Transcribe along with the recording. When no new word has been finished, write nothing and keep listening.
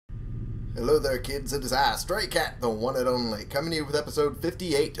Hello there, kids. It is I, Stray Cat, the one and only, coming to you with episode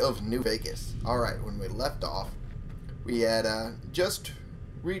 58 of New Vegas. Alright, when we left off, we had just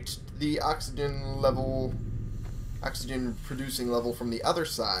reached the oxygen producing level from the other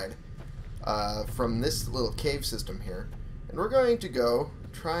side, from this little cave system here. And we're going to go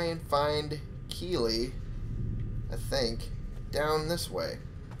try and find Keely, I think, down this way.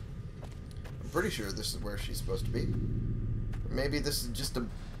 I'm pretty sure this is where she's supposed to be. Or maybe this is just a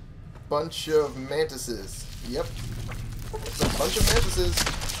bunch of mantises. Yep. It's a bunch of mantises.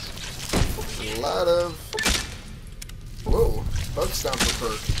 A lot of... Whoa. Bug stomper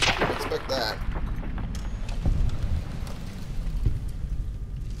perk. Didn't expect that.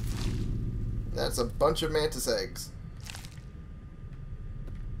 That's a bunch of mantis eggs.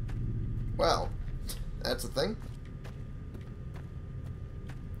 Well, that's a thing.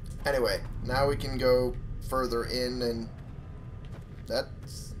 Anyway, now we can go further in, and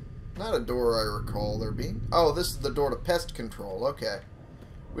that's not a door I recall there being. Oh, this is the door to pest control. Okay.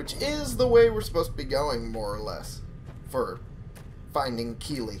 Which is the way we're supposed to be going, more or less. For finding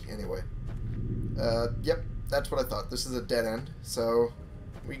Keely, anyway. Yep, that's what I thought. This is a dead end, so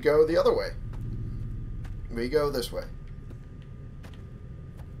we go the other way. We go this way.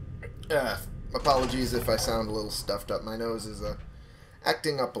 Apologies if I sound a little stuffed up. My nose is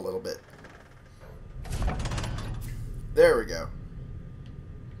acting up a little bit. There we go.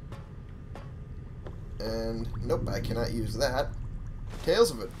 And nope, I cannot use that. Tales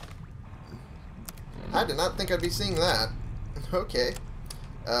of it. I did not think I'd be seeing that. Okay.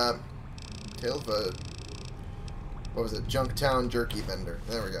 Tales of a... What was it? Junktown Jerky Vendor.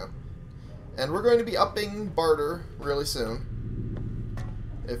 There we go. And we're going to be upping barter really soon.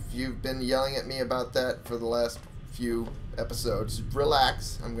 If you've been yelling at me about that for the last few episodes,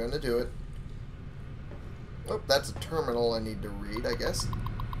 relax. I'm going to do it. Oh, that's a terminal I need to read, I guess.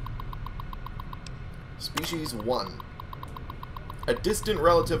 Species 1. A distant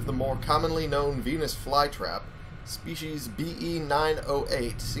relative of the more commonly known Venus flytrap, species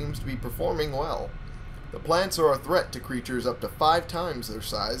BE908 seems to be performing well. The plants are a threat to creatures up to 5 times their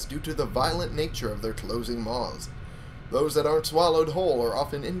size due to the violent nature of their closing maws. Those that aren't swallowed whole are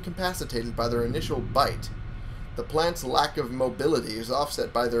often incapacitated by their initial bite. The plant's lack of mobility is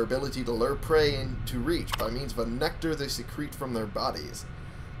offset by their ability to lure prey into reach by means of a nectar they secrete from their bodies.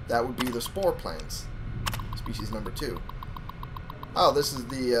 That would be the spore plants. Species number 2. Oh, this is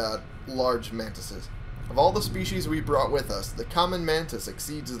the large mantises. Of all the species we brought with us, the common mantis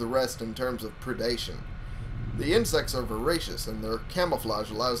exceeds the rest in terms of predation. The insects are voracious, and their camouflage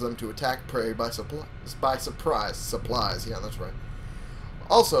allows them to attack prey by surprise. Supplies, yeah, that's right.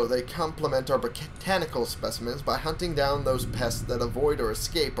 Also, they complement our botanical specimens by hunting down those pests that avoid or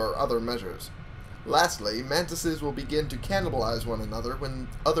escape our other measures. Lastly, mantises will begin to cannibalize one another when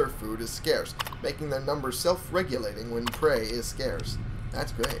other food is scarce, making their numbers self-regulating when prey is scarce.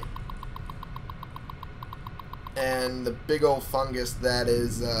 That's great. And the big old fungus that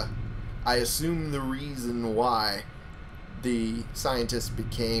is, I assume, the reason why the scientists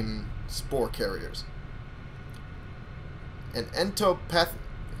became spore carriers. An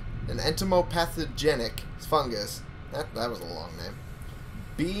entomopathogenic fungus, that was a long name,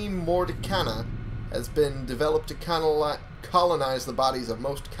 B. mordicana, has been developed to colonize the bodies of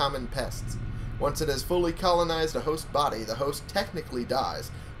most common pests. Once it has fully colonized a host body, the host technically dies,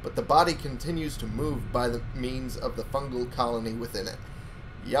 but the body continues to move by the means of the fungal colony within it.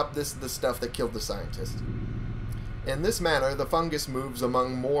 Yup, this is the stuff that killed the scientist. In this manner, the fungus moves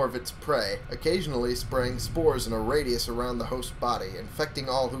among more of its prey, occasionally spraying spores in a radius around the host body, infecting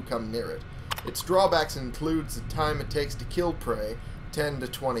all who come near it. Its drawbacks includes the time it takes to kill prey, 10 to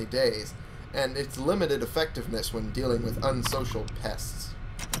 20 days, and its limited effectiveness when dealing with unsocial pests.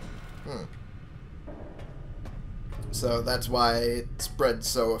 So that's why it spreads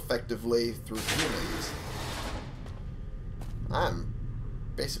so effectively through humans. I'm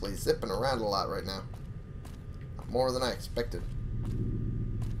basically zipping around a lot right now. More than I expected.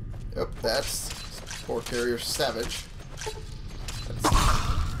 Yep, that's Spore Carrier Savage.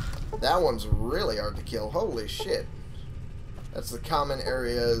 That one's really hard to kill. Holy shit. That's the common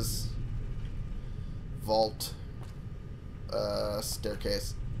areas... Vault.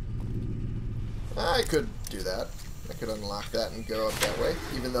 Staircase. I could do that. I could unlock that and go up that way,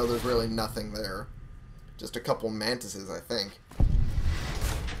 even though there's really nothing there. Just a couple mantises, I think.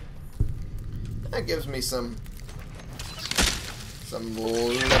 That gives me some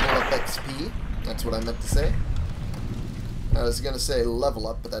level up XP. That's what I meant to say. I was going to say level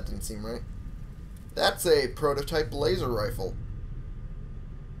up, but that didn't seem right. That's a prototype laser rifle.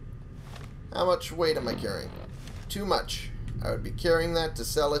 How much weight am I carrying? Too much. I would be carrying that to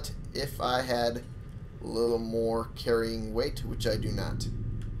sell it if I had a little more carrying weight, which I do not.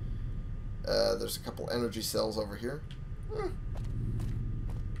 There's a couple energy cells over here.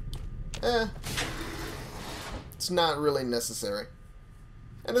 It's not really necessary.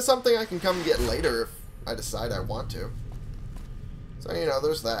 And it's something I can come get later if I decide I want to. So, you know,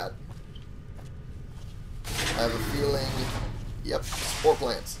 there's that. I have a feeling... Yep, spore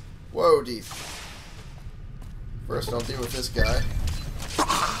plants. Whoa, geez. First, I'll deal with this guy.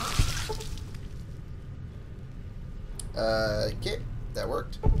 Okay, that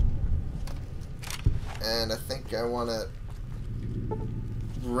worked. And I think I want to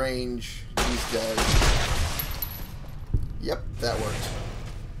range these guys. Yep, that worked.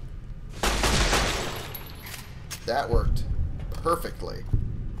 That worked perfectly.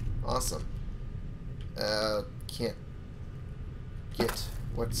 Awesome. Can't get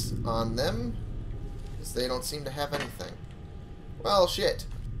what's on them, because they don't seem to have anything. Well, shit.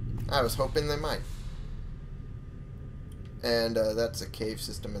 I was hoping they might. And that's a cave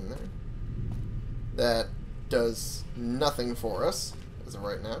system in there. That does nothing for us as of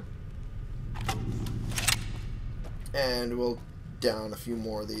right now. And we'll down a few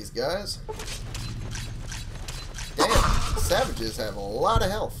more of these guys. Damn, savages have a lot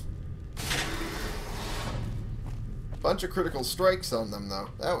of health. Bunch of critical strikes on them, though.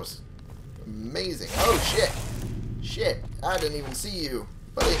 That was amazing. Oh, shit. Shit, I didn't even see you,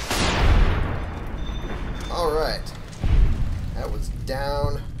 buddy. Alright. That was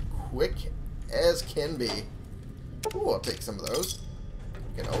down quick as can be. Ooh, I'll take some of those.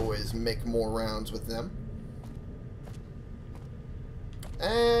 Can always make more rounds with them.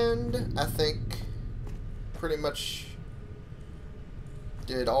 And I think pretty much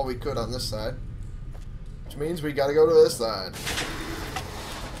did all we could on this side. Which means we gotta go to this side.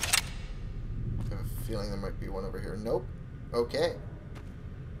 I have a feeling there might be one over here. Nope. Okay.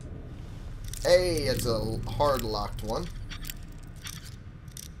 Hey, it's a hard locked one.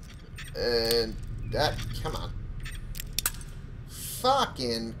 And that, come on.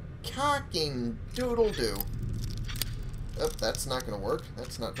 Fucking cocking doodle-doo. Oh, that's not gonna work.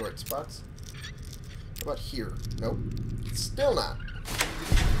 That's not the right spots. How about here? Nope. Still not.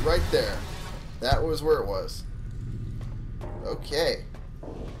 Right there. That was where it was. Okay.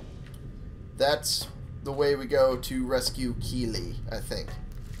 That's the way we go to rescue Keely, I think.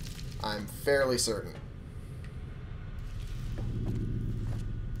 I'm fairly certain.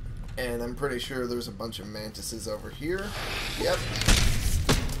 And I'm pretty sure there's a bunch of mantises over here. Yep.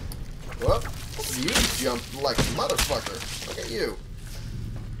 Whoop. You jumped like a motherfucker. Look at you.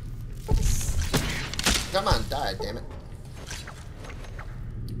 Come on, die, damn it.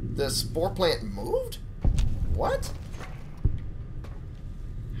 The spore plant moved? What?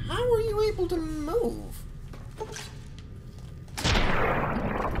 How were you able to move?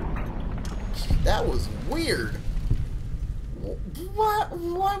 That was weird. What?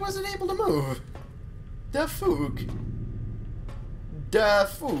 Why was it able to move? Da fook. Da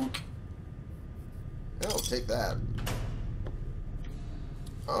fook. I'll take that.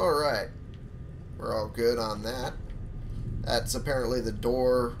 Alright. We're all good on that. That's apparently the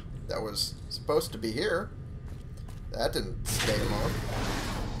door that was supposed to be here. That didn't stay long.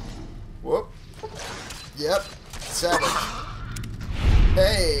 Whoop. Yep. Savage.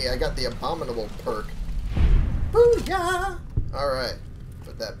 Hey, I got the abominable perk. Booyah! Alright.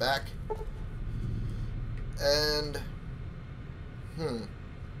 Put that back. And...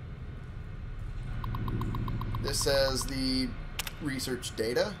 This says the research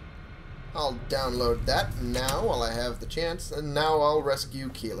data. I'll download that now while I have the chance, and now I'll rescue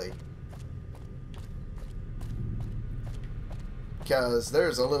Keely. Because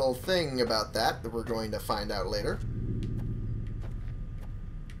there's a little thing about that we're going to find out later.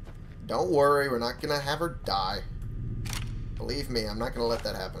 Don't worry, we're not going to have her die. Believe me, I'm not going to let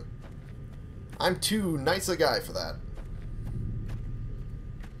that happen. I'm too nice a guy for that.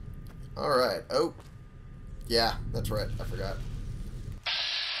 Alright, oh. Yeah, that's right, I forgot.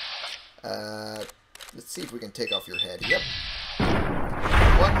 Let's see if we can take off your head. Yep.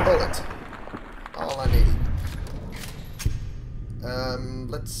 One bullet. All I need.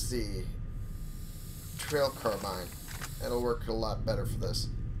 Let's see. Trail carbine. That'll work a lot better for this.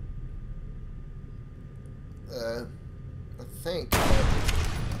 I think.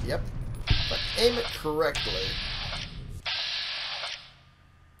 Yep. If I aim it correctly,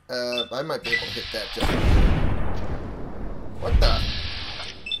 I might be able to hit that just. What the?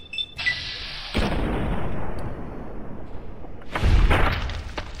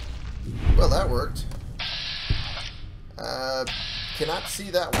 Well, that worked. Cannot see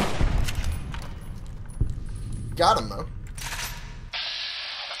that one. Got him, though.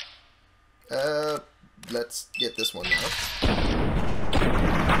 Let's get this one now.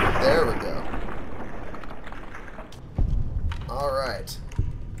 There we go. Alright.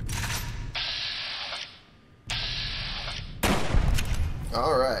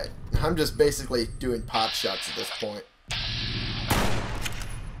 Alright. I'm just basically doing pot shots at this point.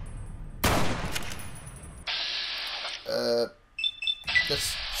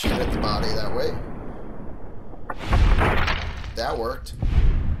 Let's shoot at the body that way. That worked.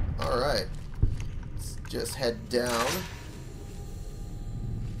 Alright. Let's just head down.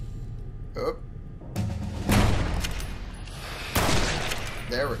 Oop.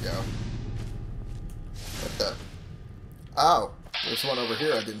 There we go. What the? Oh, there's one over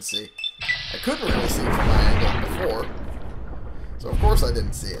here I didn't see. I couldn't really see from my angle before. So of course I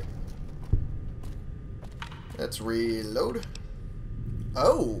didn't see it. Let's reload.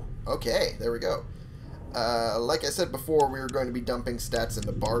 Oh, okay, there we go. Like I said before, we were going to be dumping stats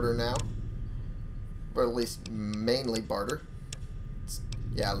into barter now. Or at least mainly barter.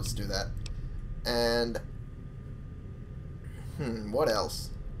 Yeah, let's do that. And what else?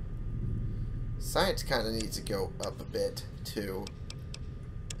 Science kind of needs to go up a bit too.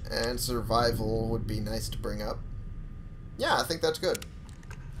 And survival would be nice to bring up. Yeah, I think that's good.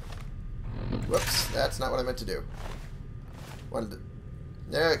 Whoops, that's not what I meant to do.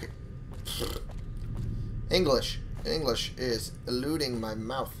 Okay. English. English is eluding my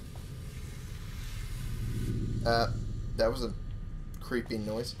mouth. That was a creepy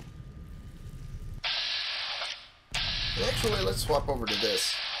noise. Actually, let's swap over to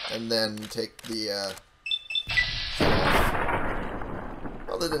this, and then take the,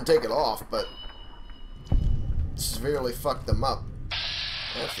 well, they didn't take it off, but severely fucked them up.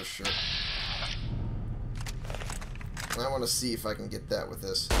 That's for sure. I want to see if I can get that with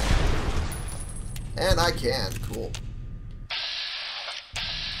this. And I can. Cool.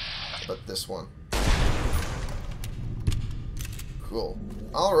 But this one. Cool.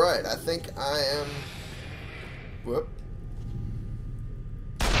 Alright, I think I am... Whoop.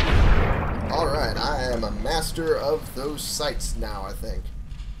 Alright, I am a master of those sights now, I think.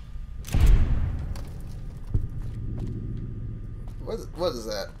 What is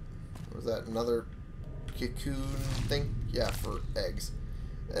that? Was that another cocoon thing? Yeah, for eggs.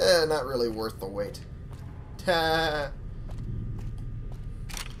 Not really worth the wait. To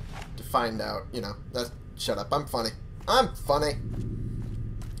find out, you know. Shut up, I'm funny. I'm funny.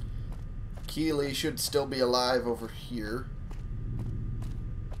 Keely should still be alive over here.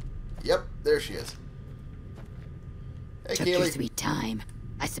 Yep, there she is. Hey, Took Keely. your sweet time.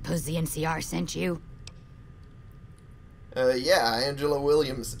 I suppose the NCR sent you? Yeah, Angela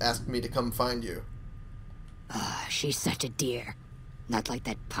Williams asked me to come find you. Ah, she's such a dear. Not like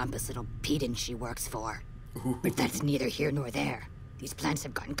that pompous little pedant she works for. But that's neither here nor there. These plants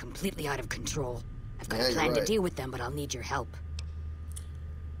have gotten completely out of control. I've got a plan to deal with them, but I'll need your help.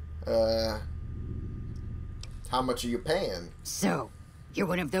 How much are you paying? So, you're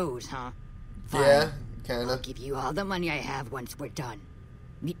one of those, huh? Fine. Yeah, kinda. I'll give you all the money I have once we're done.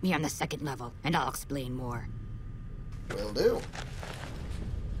 Meet me on the second level, and I'll explain more. Will do.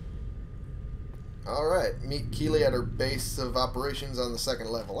 Alright, meet Keely at her base of operations on the second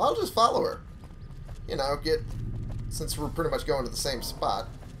level. I'll just follow her. You know, since we're pretty much going to the same spot.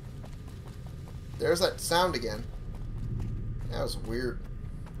 There's that sound again. That was weird.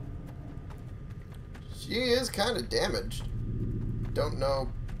 She is kind of damaged. Don't know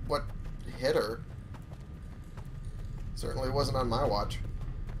what hit her. Certainly wasn't on my watch.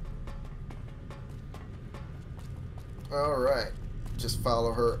 Alright. Just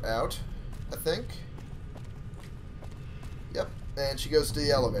follow her out, I think. Yep. And she goes to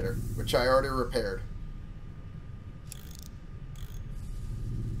the elevator, which I already repaired.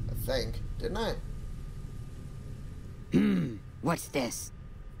 I think. Didn't I? What's this?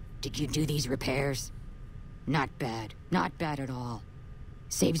 Did you do these repairs? Not bad. Not bad at all.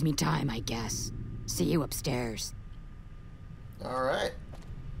 Saves me time, I guess. See you upstairs. Alright.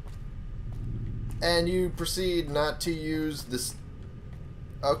 And you proceed not to use this...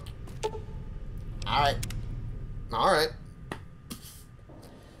 Okay. Alright. Alright.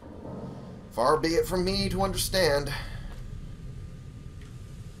 Far be it from me to understand.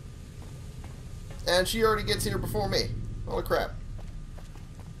 And she already gets here before me. Holy crap.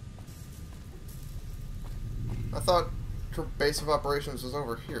 I thought her base of operations was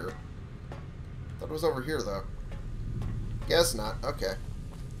over here. I thought it was over here, though. Guess not. Okay.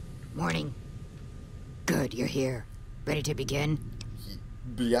 Morning. Good, you're here. Ready to begin?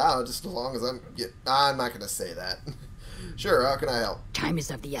 Yeah, just as long as I'm not going to say that. Sure, how can I help? Time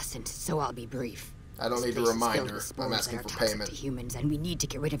is of the essence, so I'll be brief. I don't need a reminder. I'm asking for payment. To humans, and we need to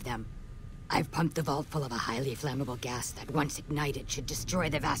get rid of them. I've pumped the vault full of a highly flammable gas that, once ignited, should destroy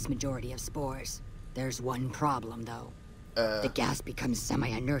the vast majority of spores. There's one problem, though. The gas becomes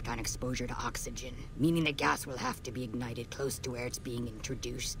semi-inert on exposure to oxygen, meaning the gas will have to be ignited close to where it's being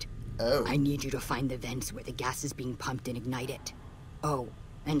introduced. Oh. I need you to find the vents where the gas is being pumped and ignite it. Oh,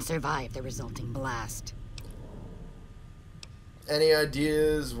 and survive the resulting blast. Any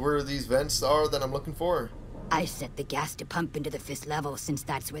ideas where these vents are that I'm looking for? I set the gas to pump into the 5th level since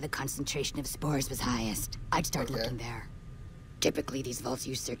that's where the concentration of spores was highest. I'd start looking there. Typically, these vaults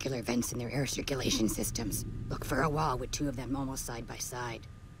use circular vents in their air circulation systems. Look for a wall with 2 of them almost side by side.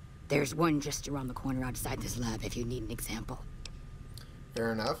 There's one just around the corner outside this lab if you need an example.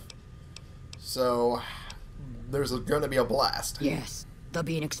 Fair enough. So, there's going to be a blast. Yes. There'll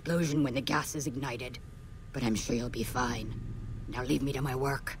be an explosion when the gas is ignited. But I'm sure you'll be fine. Now leave me to my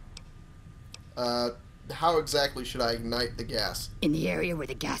work. How exactly should I ignite the gas? In the area where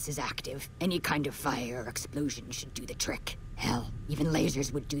the gas is active, any kind of fire or explosion should do the trick. Hell, even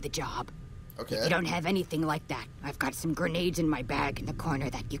lasers would do the job. Okay. If you don't have anything like that, I've got some grenades in my bag in the corner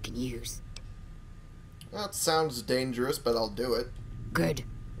that you can use. Well, it sounds dangerous, but I'll do it. Good.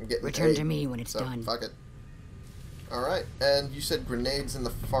 I'm getting Return paid, to me when it's so done. Fuck it. Alright, and you said grenades in the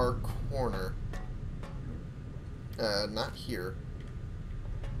far corner. Not here.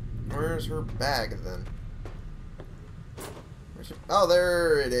 Where's her bag, then? Oh,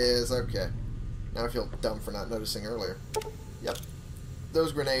 there it is. Okay. Now I feel dumb for not noticing earlier. Yep.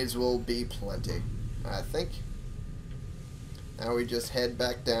 Those grenades will be plenty, I think. Now we just head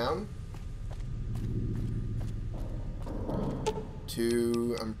back down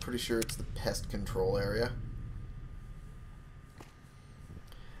to, I'm pretty sure it's the pest control area.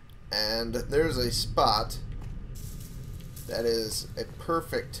 And there's a spot that is a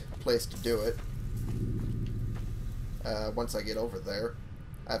perfect place to do it. Once I get over there,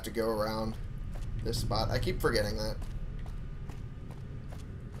 I have to go around this spot. I keep forgetting that.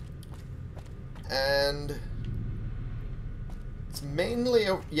 And it's mainly,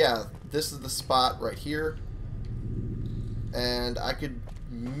 yeah, this is the spot right here. And I could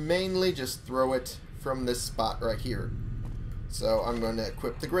mainly just throw it from this spot right here. So I'm going to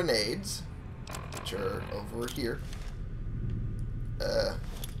equip the grenades, which are over here.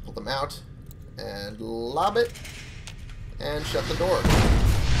 Pull them out and lob it and shut the door.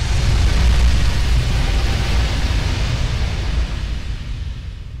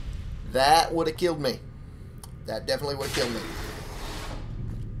 That would have killed me. That definitely would have killed me.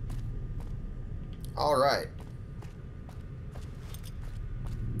 Alright.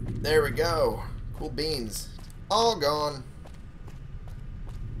 There we go. Cool beans. All gone.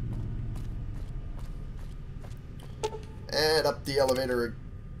 And up the elevator.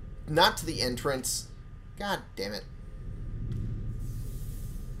 Not to the entrance. God damn it.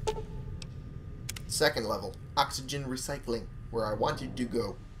 Second level. Oxygen recycling. Where I wanted to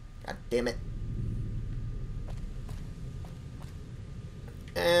go. God damn it.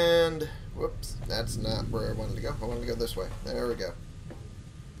 And, whoops, that's not where I wanted to go. I wanted to go this way. There we go.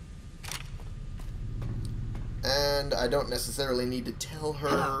 And I don't necessarily need to tell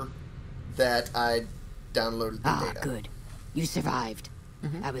her that I downloaded the data. Good. You survived.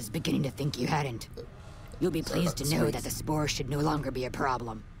 I was beginning to think you hadn't. You'll be pleased to know that the spore should no longer be a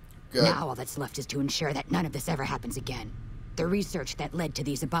problem. Good. Now all that's left is to ensure that none of this ever happens again. The research that led to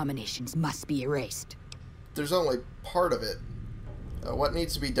these abominations must be erased. There's only part of it. What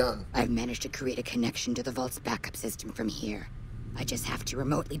needs to be done? I've managed to create a connection to the vault's backup system from here. I just have to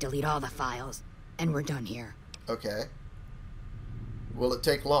remotely delete all the files, and we're done here. Okay. Will it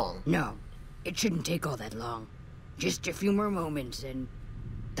take long? No, it shouldn't take all that long. Just a few more moments, and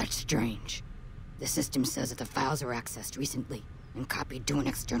that's strange. The system says that the files were accessed recently and copied to an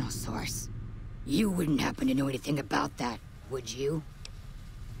external source. You wouldn't happen to know anything about that, would you?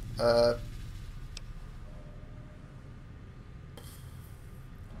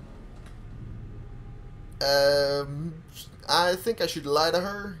 I think I should lie to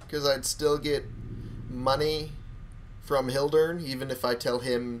her, because I'd still get money from Hildern, even if I tell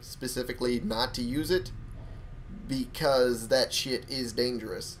him specifically not to use it, because that shit is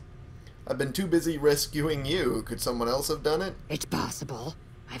dangerous. I've been too busy rescuing you. Could someone else have done it? It's possible.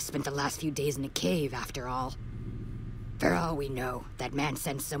 I've spent the last few days in a cave, after all. For all we know, that man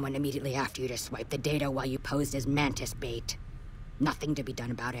sent someone immediately after you to swipe the data while you posed as mantis bait. Nothing to be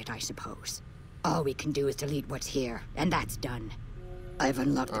done about it, I suppose. All we can do is delete what's here, and that's done. I've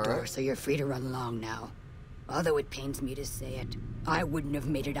unlocked the door, so you're free to run along now. Although it pains me to say it, I wouldn't have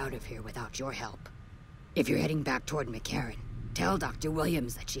made it out of here without your help. If you're heading back toward McCarran, tell Dr.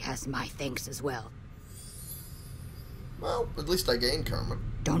 Williams that she has my thanks as well. Well, at least I gained karma.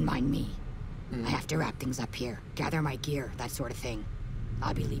 Don't mind me. I have to wrap things up here, gather my gear, that sort of thing.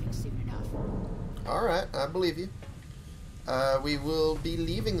 I'll be leaving soon enough. Alright, I believe you. We will be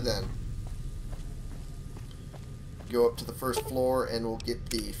leaving then. Go up to the first floor and we'll get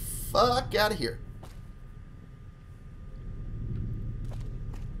the fuck out of here.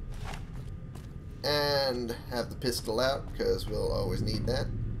 And have the pistol out, because we'll always need that.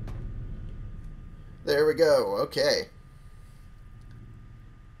 There we go, okay.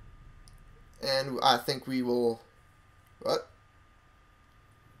 And I think we will... What?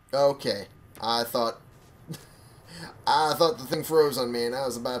 Okay. I thought the thing froze on me and I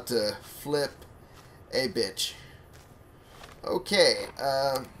was about to flip a bitch. Okay,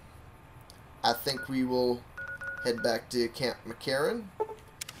 I think we will head back to Camp McCarran,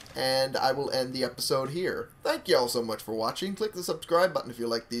 and I will end the episode here. Thank you all so much for watching. Click the subscribe button if you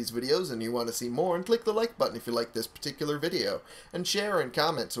like these videos and you want to see more, and click the like button if you like this particular video, and share and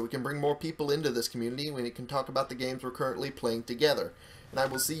comment so we can bring more people into this community and we can talk about the games we're currently playing together. And I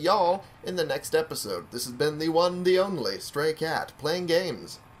will see y'all in the next episode. This has been the one, the only Stray Cat, playing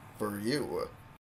games for you.